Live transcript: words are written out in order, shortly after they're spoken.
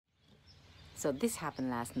So this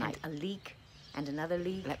happened last night. A leak and another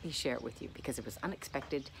leak. Let me share it with you because it was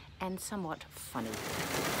unexpected and somewhat funny.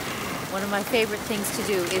 One of my favorite things to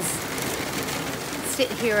do is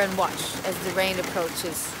sit here and watch as the rain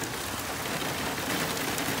approaches.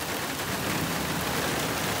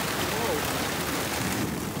 Whoa.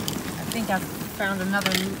 I think I've found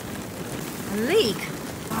another leak.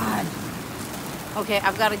 God. Okay,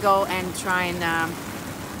 I've got to go and try and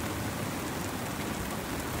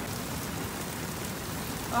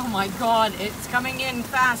oh my God, it's coming in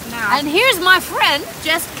fast now. And here's my friend,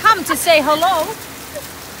 just come to say hello.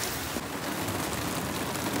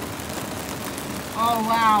 Oh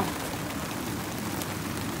wow.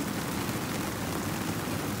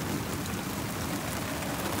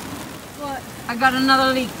 What? I got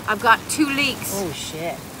another leak. I've got 2 leaks. Oh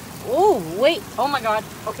shit. Oh, wait. Oh my God.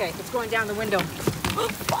 Okay, it's going down the window. Oh,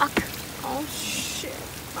 fuck. Oh shit.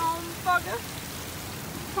 Oh bugger.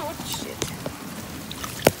 Oh shit.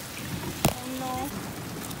 Oh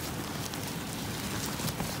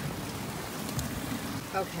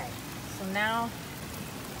no. Okay, so now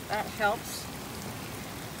that helps.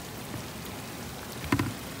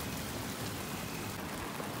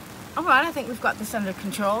 All right, I think we've got this under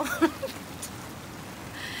control.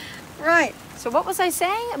 Right. So what was I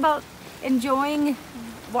saying about enjoying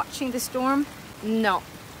watching the storm? No,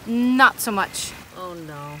 not so much. Oh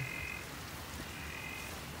no.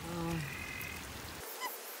 Oh.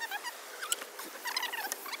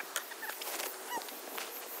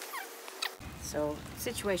 So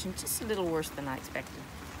situation just a little worse than I expected.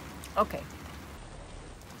 Okay.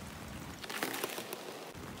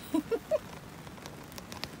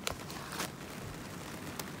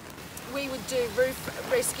 We would do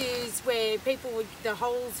roof rescues where the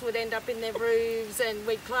holes would end up in their roofs, and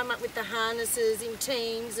we'd climb up with the harnesses in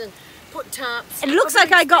teams and put tarps. It looks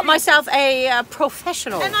like I got myself a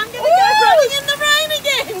professional. And I'm going to go running in the rain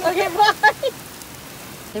again. Okay, bye.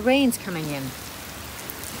 The rain's coming in.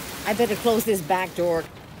 I better close this back door.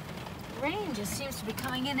 Rain just seems to be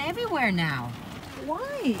coming in everywhere now.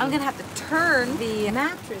 Why? I'm gonna have to turn the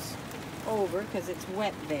mattress over because it's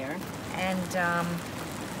wet there. And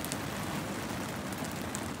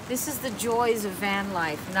this is the joys of van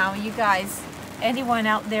life. Now you guys, anyone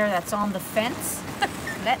out there that's on the fence,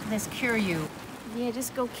 let this cure you. Yeah,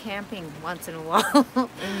 just go camping once in a while.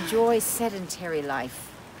 Enjoy sedentary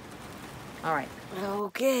life. All right.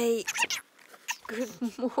 Okay. Good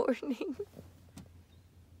morning.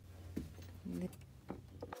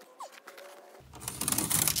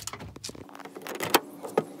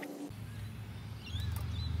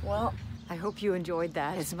 Well, I hope you enjoyed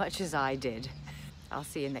that as much as I did. I'll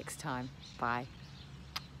see you next time. Bye.